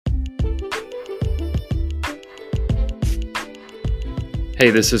Hey,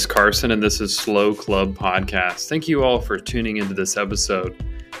 this is Carson, and this is Slow Club Podcast. Thank you all for tuning into this episode.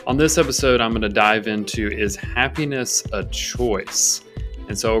 On this episode, I'm going to dive into, is happiness a choice?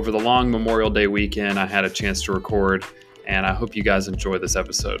 And so over the long Memorial Day weekend, I had a chance to record, and I hope you guys enjoy this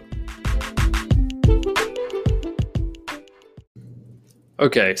episode.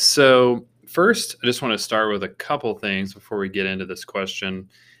 Okay, so first, I just want to start with a couple things before we get into this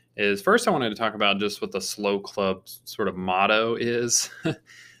question. First, I wanted to talk about just what the Slow Club sort of motto is,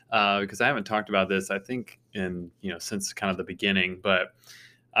 because I haven't talked about this, I think, since kind of the beginning. But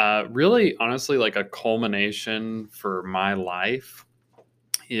really, honestly, like a culmination for my life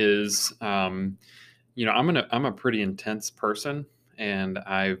is, I'm a pretty intense person, and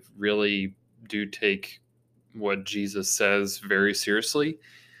I really do take what Jesus says very seriously.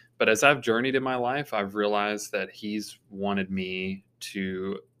 But as I've journeyed in my life, I've realized that He's wanted me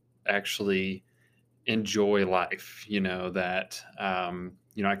to actually enjoy life.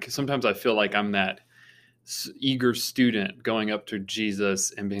 Sometimes I feel like I'm that eager student going up to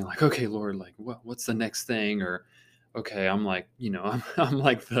Jesus and being like, okay, Lord, like what's the next thing? Or, okay, I'm like, I'm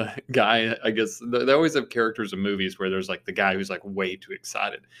like the guy, I guess they always have characters in movies where there's like the guy who's like way too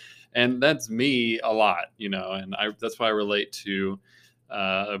excited. And that's me a lot, and that's why I relate to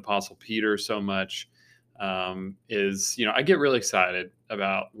Apostle Peter so much. I get really excited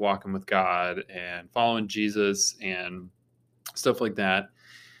about walking with God and following Jesus and stuff like that.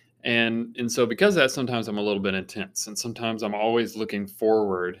 And so because of that, sometimes I'm a little bit intense, and sometimes I'm always looking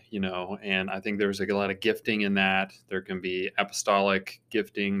forward, and I think there's a lot of gifting in that. There can be apostolic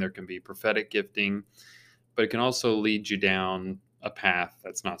gifting, there can be prophetic gifting, but it can also lead you down a path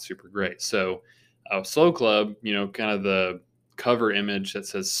that's not super great. So Slow Club, kind of the cover image that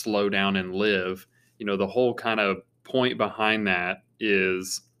says slow down and live, the whole kind of point behind that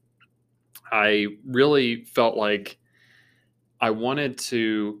is I really felt like I wanted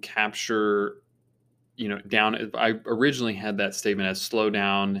to capture, I originally had that statement as slow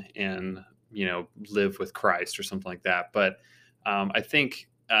down and, live with Christ or something like that. But I think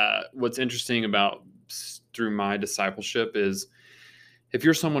what's interesting about through my discipleship is if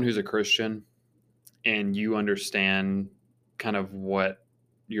you're someone who's a Christian and you understand kind of what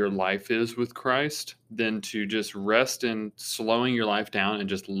your life is with Christ, then to just rest in slowing your life down and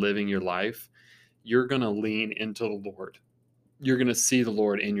just living your life, you're going to lean into the Lord. You're going to see the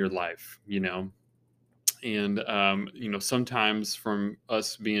Lord in your life, and sometimes from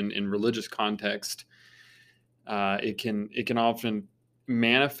us being in religious context, it can often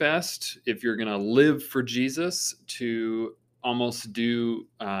manifest, if you're going to live for Jesus, to almost do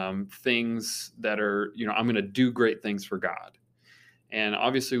things that are, I'm going to do great things for God. And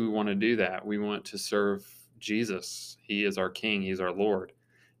obviously we want to do that. We want to serve Jesus. He is our King. He's our Lord.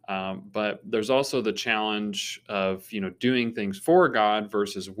 But there's also the challenge of, doing things for God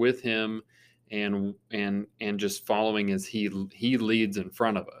versus with Him, and just following as He leads in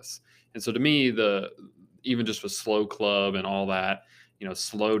front of us. And so to me, even just with Slow Club and all that,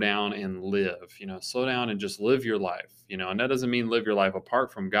 slow down and live. Slow down and just live your life. And that doesn't mean live your life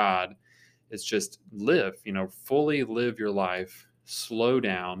apart from God. It's just live. Fully live your life. Slow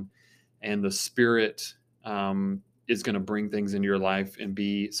down, and the Spirit is going to bring things into your life and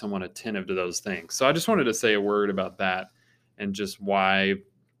be somewhat attentive to those things. So I just wanted to say a word about that, and just why,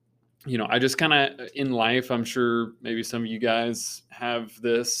 I just kind of in life, I'm sure maybe some of you guys have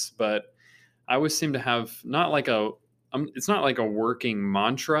this, but I always seem to have it's not like a working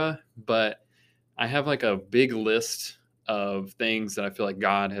mantra, but I have like a big list of things that I feel like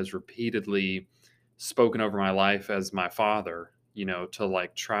God has repeatedly spoken over my life as my father, to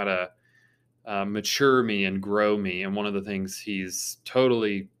like try to mature me and grow me. And one of the things He's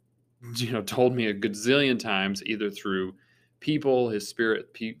totally, told me a gazillion times, either through people, His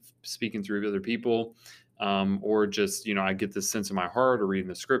Spirit speaking through other people, or just, I get this sense in my heart or reading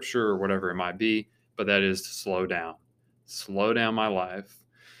the scripture or whatever it might be, but that is to slow down my life.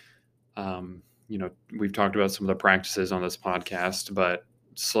 We've talked about some of the practices on this podcast, but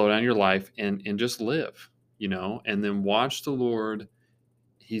slow down your life and just live, and then watch the Lord.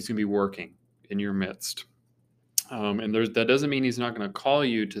 He's going to be working in your midst. And that doesn't mean He's not going to call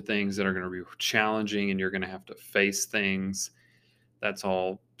you to things that are going to be challenging and you're going to have to face things. That's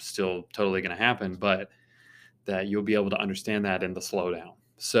all still totally going to happen, but that you'll be able to understand that in the slowdown.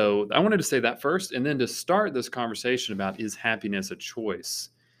 So I wanted to say that first, and then to start this conversation about, is happiness a choice?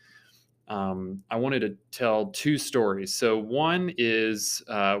 I wanted to tell two stories. So one is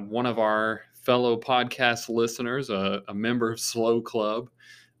one of our fellow podcast listeners, a member of Slow Club,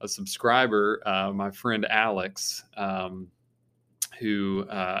 a subscriber, my friend Alex, who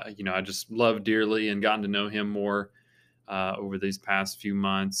I just love dearly and gotten to know him more over these past few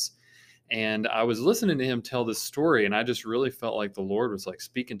months. And I was listening to him tell this story, and I just really felt like the Lord was like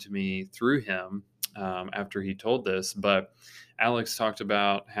speaking to me through him after he told this. But Alex talked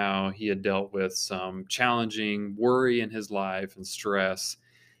about how he had dealt with some challenging worry in his life and stress.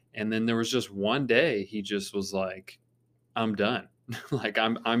 And then there was just one day he just was like, I'm done. Like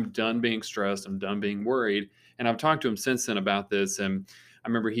I'm done being stressed. I'm done being worried. And I've talked to him since then about this. And I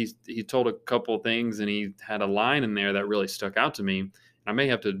remember he told a couple of things, and he had a line in there that really stuck out to me. And I may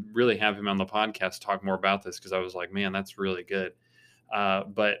have to really have him on the podcast talk more about this, because I was like, man, that's really good.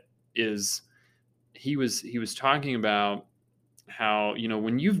 But is he was talking about how,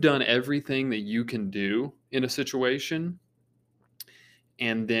 when you've done everything that you can do in a situation,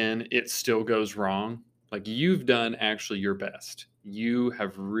 and then it still goes wrong, like you've done actually your best. You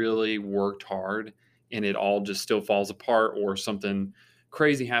have really worked hard, and it all just still falls apart, or something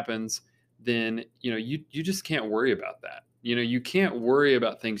crazy happens, then you just can't worry about that. You can't worry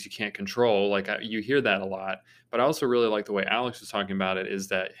about things you can't control. Like you hear that a lot, but I also really like the way Alex was talking about it, is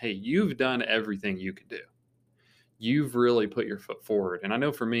that, hey, you've done everything you can do. You've really put your foot forward. And I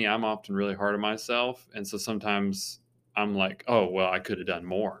know for me, I'm often really hard on myself. And so sometimes I'm like, oh, well, I could have done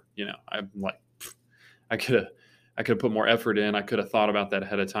more. I'm like, I could have, I could have put more effort in. I could have thought about that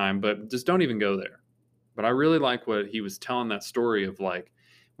ahead of time, but just don't even go there. But I really like what he was telling, that story of like,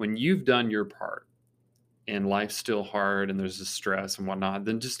 when you've done your part and life's still hard and there's this stress and whatnot,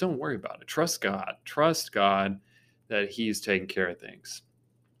 then just don't worry about it. Trust God that he's taking care of things.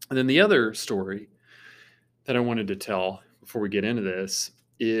 And then the other story that I wanted to tell before we get into this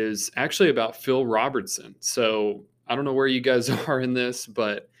is actually about Phil Robertson. So I don't know where you guys are in this,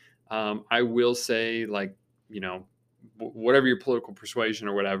 but I will say, like, whatever your political persuasion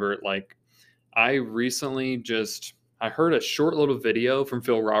or whatever, like, I recently I heard a short little video from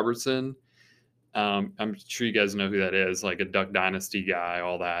Phil Robertson. I'm sure you guys know who that is, like a Duck Dynasty guy,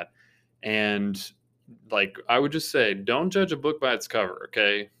 all that. And like, I would just say, don't judge a book by its cover,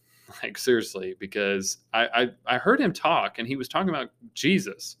 okay? Like, seriously, because I heard him talk, and he was talking about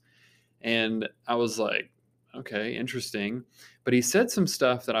Jesus, and I was like, okay, interesting. But he said some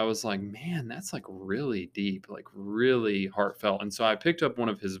stuff that I was like, man, that's like really deep, like really heartfelt. And so I picked up one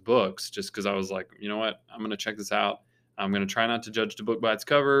of his books, just because I was like, you know what, I'm going to check this out. I'm going to try not to judge the book by its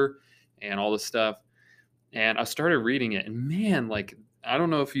cover and all this stuff. And I started reading it, and man, like, I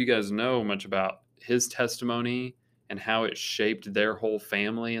don't know if you guys know much about his testimony and how it shaped their whole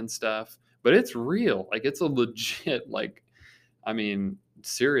family and stuff, but it's real. Like, it's a legit, like, I mean,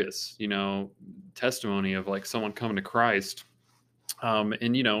 serious, testimony of like someone coming to Christ.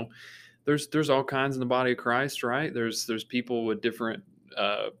 And there's all kinds in the body of Christ, right? There's people with different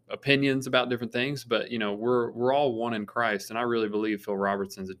opinions about different things, but we're all one in Christ, and I really believe Phil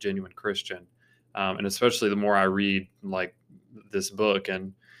Robertson's a genuine Christian. And especially the more I read like this book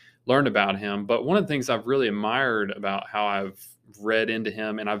and learned about him. But one of the things I've really admired about how I've read into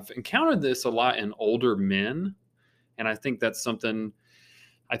him, and I've encountered this a lot in older men, and I think that's something.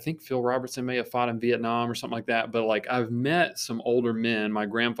 I think Phil Robertson may have fought in Vietnam or something like that. But like, I've met some older men, my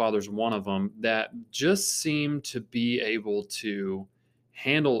grandfather's one of them, that just seem to be able to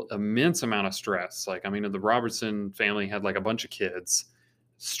handle immense amount of stress. Like, I mean, the Robertson family had like a bunch of kids,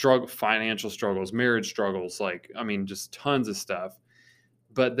 financial struggles, marriage struggles, like, I mean, just tons of stuff.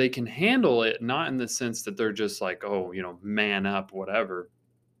 But they can handle it, not in the sense that they're just like, oh, man up, whatever.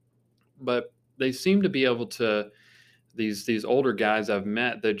 But they seem to be able to, these older guys I've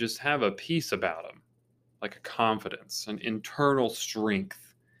met, that just have a peace about them, like a confidence, an internal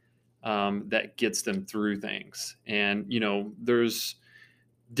strength that gets them through things. And there's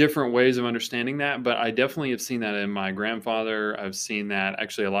different ways of understanding that, but I definitely have seen that in my grandfather. I've seen that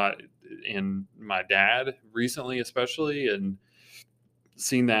actually a lot in my dad recently, especially, and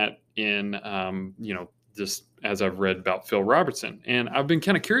seen that in just as I've read about Phil Robertson. And I've been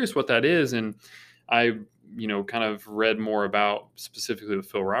kind of curious what that is, and I kind of read more about specifically with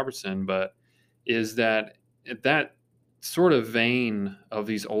Phil Robertson, but is that sort of vein of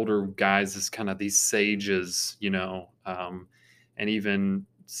these older guys, is kind of these sages, and even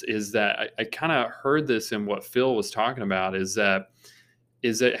is that I kind of heard this in what Phil was talking about, is that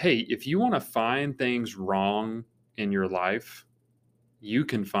hey, if you want to find things wrong in your life, you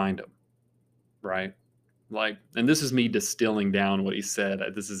can find them, right? Like, and this is me distilling down what he said.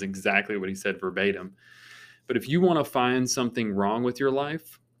 This is exactly what he said verbatim. But if you want to find something wrong with your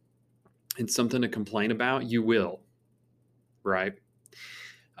life and something to complain about, you will, right?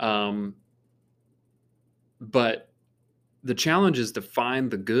 But the challenge is to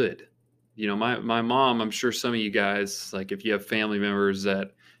find the good. My mom, I'm sure some of you guys, like if you have family members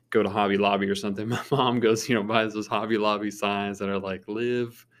that go to Hobby Lobby or something, my mom goes, buys those Hobby Lobby signs that are like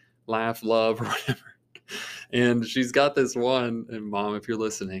live, laugh, love, or whatever. And she's got this one, and mom, if you're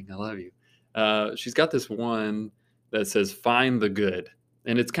listening, I love you. She's got this one that says find the good.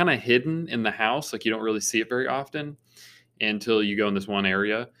 And it's kind of hidden in the house. Like you don't really see it very often until you go in this one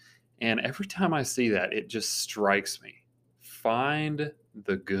area. And every time I see that, it just strikes me. Find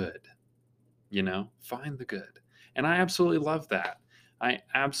the good, find the good. And I absolutely love that. I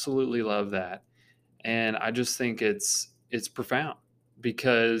absolutely love that. And I just think it's profound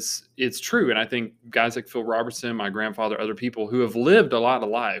because it's true. And I think guys like Phil Robertson, my grandfather, other people who have lived a lot of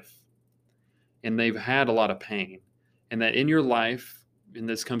life and they've had a lot of pain. And that in your life, and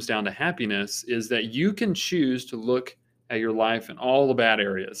this comes down to happiness, is that you can choose to look at your life in all the bad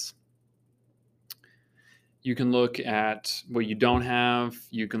areas. You can look at what you don't have.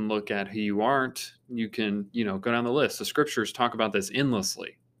 You can look at who you aren't. You can, go down the list. The scriptures talk about this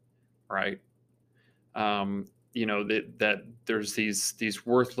endlessly, right? That there's these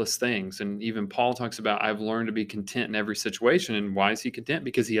worthless things. And even Paul talks about, I've learned to be content in every situation. And why is he content?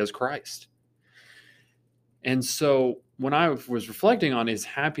 Because he has Christ. And so when I was reflecting on, is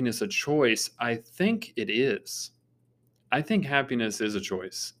happiness a choice? I think it is. I think happiness is a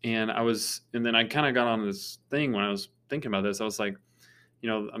choice. And then I kind of got on this thing when I was thinking about this. I was like,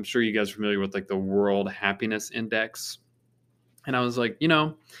 I'm sure you guys are familiar with like the World Happiness Index. And I was like,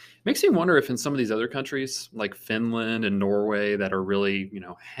 it makes me wonder if in some of these other countries like Finland and Norway that are really,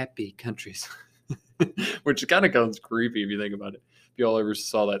 happy countries, which kind of sounds creepy if you think about it. If you all ever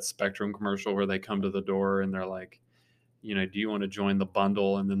saw that Spectrum commercial where they come to the door and they're like, do you want to join the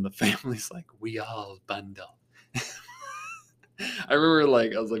bundle? And then the family's like, we all bundle. I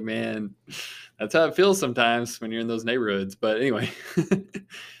remember I was like, man, that's how it feels sometimes when you're in those neighborhoods. But anyway,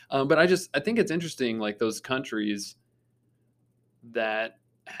 but I think it's interesting, like those countries that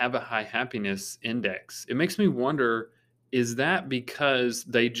have a high happiness index. It makes me wonder, is that because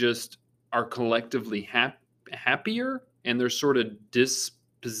they just are collectively happier and they're sort of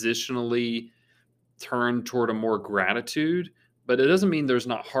dispositionally turned toward a more gratitude? But it doesn't mean there's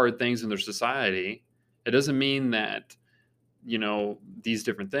not hard things in their society. It doesn't mean that these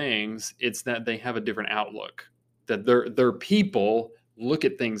different things. It's that they have a different outlook, that their people look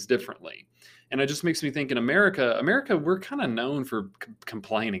at things differently. And it just makes me think, in America, we're kind of known for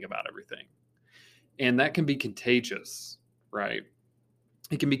complaining about everything, and that can be contagious, right?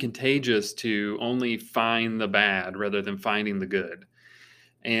 It can be contagious to only find the bad rather than finding the good.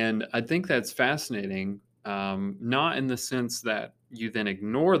 And I think that's fascinating, not in the sense that you then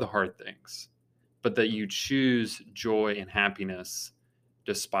ignore the hard things, but that you choose joy and happiness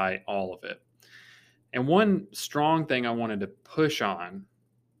despite all of it. And one strong thing I wanted to push on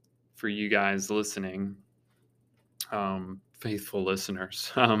for you guys listening, faithful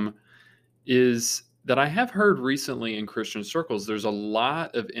listeners, is that I have heard recently in Christian circles, there's a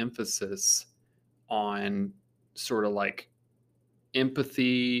lot of emphasis on sort of like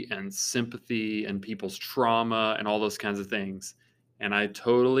empathy and sympathy and people's trauma and all those kinds of things. And I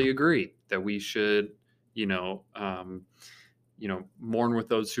totally agree that we should, mourn with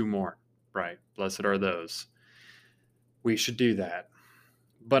those who mourn, right? Blessed are those. We should do that.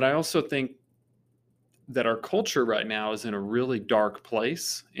 But I also think that our culture right now is in a really dark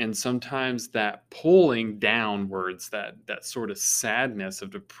place. And sometimes that pulling downwards, that sort of sadness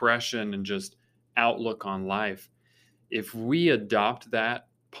of depression and just outlook on life, if we adopt that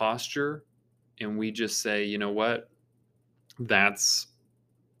posture and we just say, you know what, that's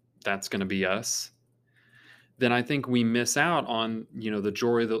going to be us, then I think we miss out on, the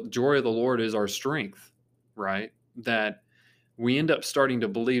joy of the Lord is our strength, right? That we end up starting to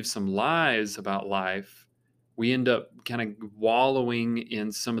believe some lies about life. We end up kind of wallowing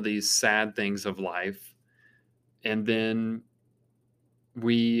in some of these sad things of life. And then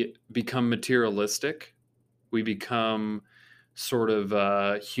we become materialistic. We become sort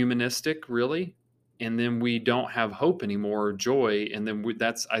of humanistic, really. And then we don't have hope anymore, or joy. And then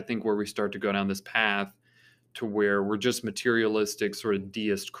that's, I think, where we start to go down this path to where we're just materialistic, sort of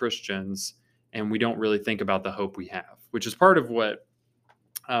deist Christians, and we don't really think about the hope we have, which is part of what,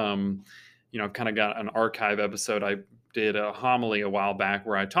 I've kind of got an archive episode. I did a homily a while back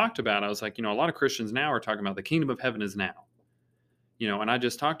where I talked about, I was like, a lot of Christians now are talking about the kingdom of heaven is now, and I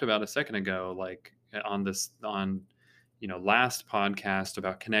just talked about a second ago, like on last podcast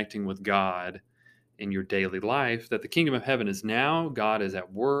about connecting with God in your daily life, that the kingdom of heaven is now, God is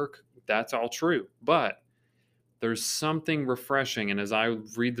at work. That's all true. But there's something refreshing. And as I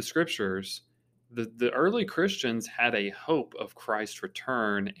read the scriptures, the early Christians had a hope of Christ's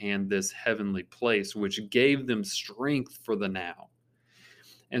return and this heavenly place, which gave them strength for the now.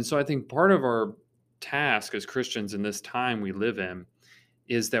 And so I think part of our task as Christians in this time we live in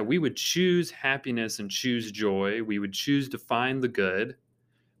is that we would choose happiness and choose joy. We would choose to find the good.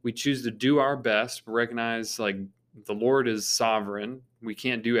 We choose to do our best, but recognize like the Lord is sovereign. We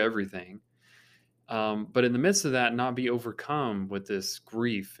can't do everything. But in the midst of that, not be overcome with this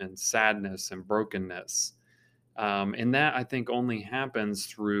grief and sadness and brokenness. And that I think only happens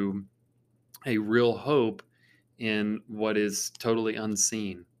through a real hope in what is totally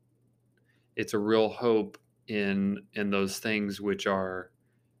unseen. It's a real hope in those things which are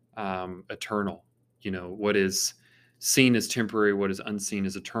eternal. You know, what is seen as temporary, what is unseen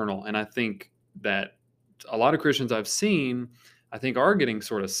is eternal. And I think that a lot of Christians I've seen, I think, are getting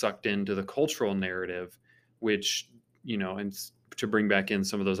sort of sucked into the cultural narrative, which, you know, and to bring back in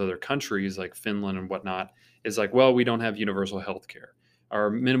some of those other countries like Finland and whatnot, is like, well, we don't have universal health care.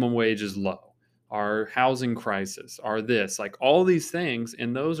 Our minimum wage is low. Our housing crisis, our this, like all these things,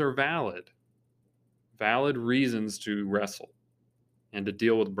 and those are valid reasons to wrestle and to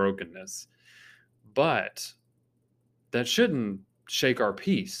deal with brokenness. But that shouldn't shake our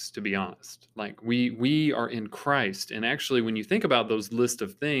peace, to be honest. Like we are in Christ. And actually, when you think about those list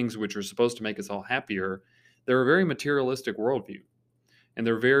of things which are supposed to make us all happier, they're a very materialistic worldview. And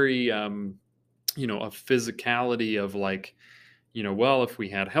they're very you know, a physicality of like, you know, well, if we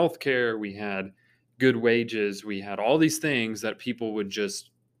had healthcare, we had good wages, we had all these things that people would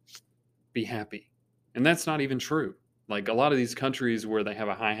just be happy. And that's not even true. Like a lot of these countries where they have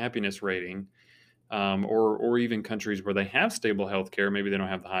a high happiness rating, or even countries where they have stable healthcare, maybe they don't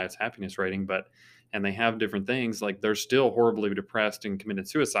have the highest happiness rating, but and they have different things, like they're still horribly depressed and committed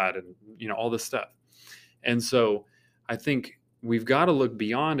suicide and you know all this stuff. And so I think we've got to look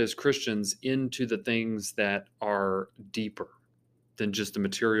beyond as Christians into the things that are deeper than just the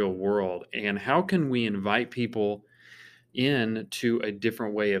material world. And how can we invite people into a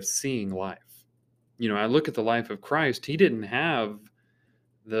different way of seeing life? You know, I look at the life of Christ, he didn't have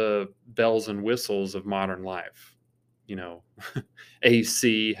the bells and whistles of modern life, you know,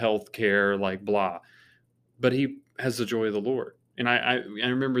 AC, healthcare, like blah. But he has the joy of the Lord. And I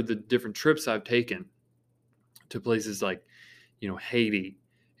remember the different trips I've taken to places like, you know, Haiti,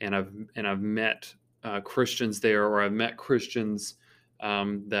 and I've met Christians there, or I've met Christians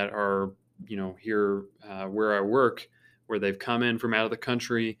that are, you know, here where I work, where they've come in from out of the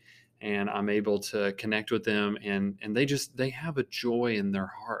country, and I'm able to connect with them, and they have a joy in their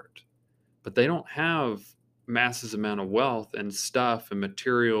heart, but they don't have masses amount of wealth and stuff and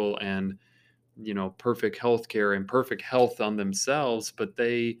material and you know perfect health care and perfect health on themselves, but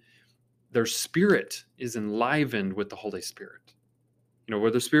their spirit is enlivened with the Holy Spirit. You know,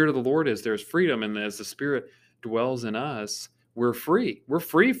 where the Spirit of the Lord is, there's freedom. And as the Spirit dwells in us, we're free. We're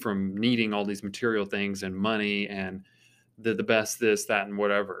free from needing all these material things and money and the best this, that, and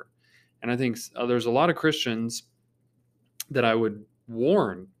whatever. And I think there's a lot of Christians that I would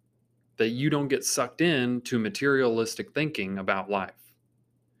warn that you don't get sucked into materialistic thinking about life,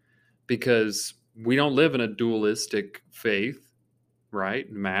 because we don't live in a dualistic faith,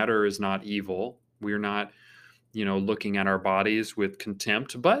 right? Matter is not evil. We're not, you know, looking at our bodies with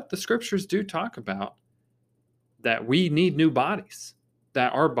contempt, but the scriptures do talk about that we need new bodies,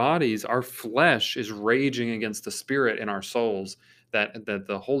 that our bodies, our flesh is raging against the spirit in our souls, that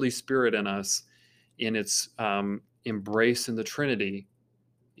the Holy Spirit in us, in its embrace in the Trinity,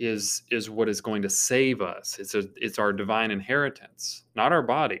 is what is going to save us. It's our divine inheritance, not our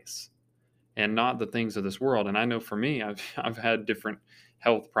bodies and not the things of this world. And I know for me, I've had different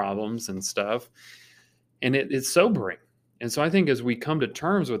health problems and stuff, and it's sobering. And so I think as we come to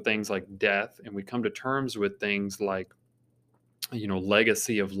terms with things like death, and we come to terms with things like, you know,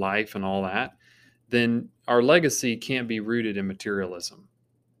 legacy of life and all that, then our legacy can't be rooted in materialism.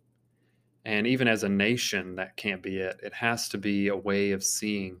 And even as a nation, that can't be it. It has to be a way of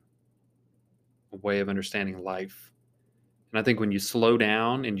seeing, a way of understanding life. And I think when you slow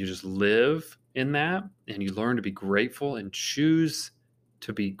down and you just live in that, and you learn to be grateful and choose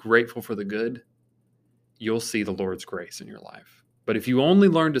to be grateful for the good, you'll see the Lord's grace in your life. But if you only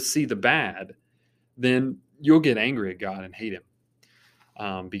learn to see the bad, then you'll get angry at God and hate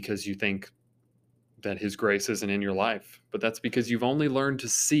him, because you think that his grace isn't in your life. But that's because you've only learned to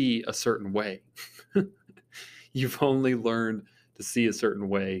see a certain way. You've only learned to see a certain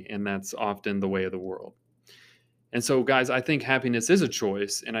way, and that's often the way of the world. And so, guys, I think happiness is a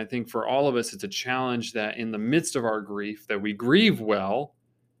choice. And I think for all of us, it's a challenge that in the midst of our grief, that we grieve well,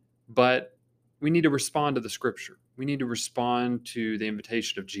 but we need to respond to the scripture. We need to respond to the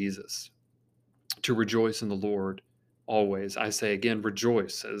invitation of Jesus to rejoice in the Lord always. I say again,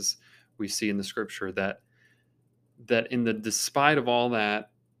 rejoice, as we see in the scripture, that in the despite of all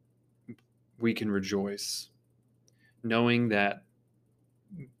that, we can rejoice, knowing that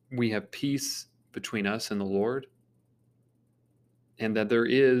we have peace between us and the Lord, and that there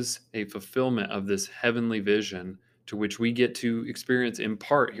is a fulfillment of this heavenly vision to which we get to experience in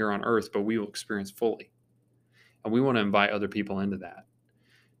part here on earth, but we will experience fully. And we want to invite other people into that,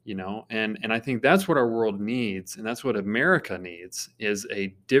 and I think that's what our world needs, and that's what America needs, is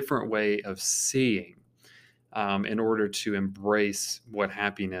a different way of seeing, in order to embrace what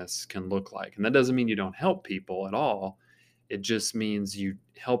happiness can look like. And that doesn't mean you don't help people at all. It just means you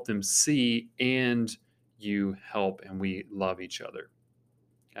help them see, and you help and we love each other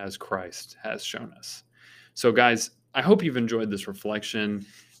as Christ has shown us. So, guys, I hope you've enjoyed this reflection,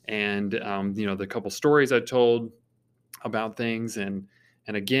 and the couple stories I told about things. And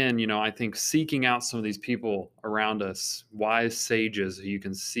again, I think seeking out some of these people around us, wise sages who you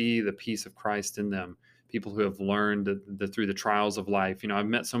can see the peace of Christ in them, people who have learned through the trials of life. I've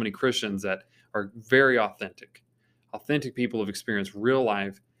met so many Christians that are very authentic people who've experienced real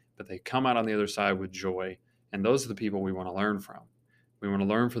life, but they come out on the other side with joy. And those are the people we want to learn from. We want to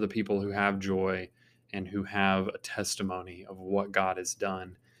learn from the people who have joy and who have a testimony of what God has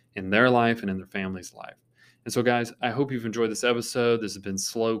done in their life and in their family's life. And so, guys, I hope you've enjoyed this episode. This has been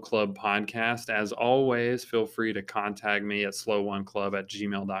Slow Club Podcast. As always, feel free to contact me at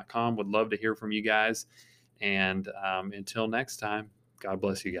slow1club@gmail.com. Would love to hear from you guys. And until next time, God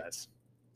bless you guys.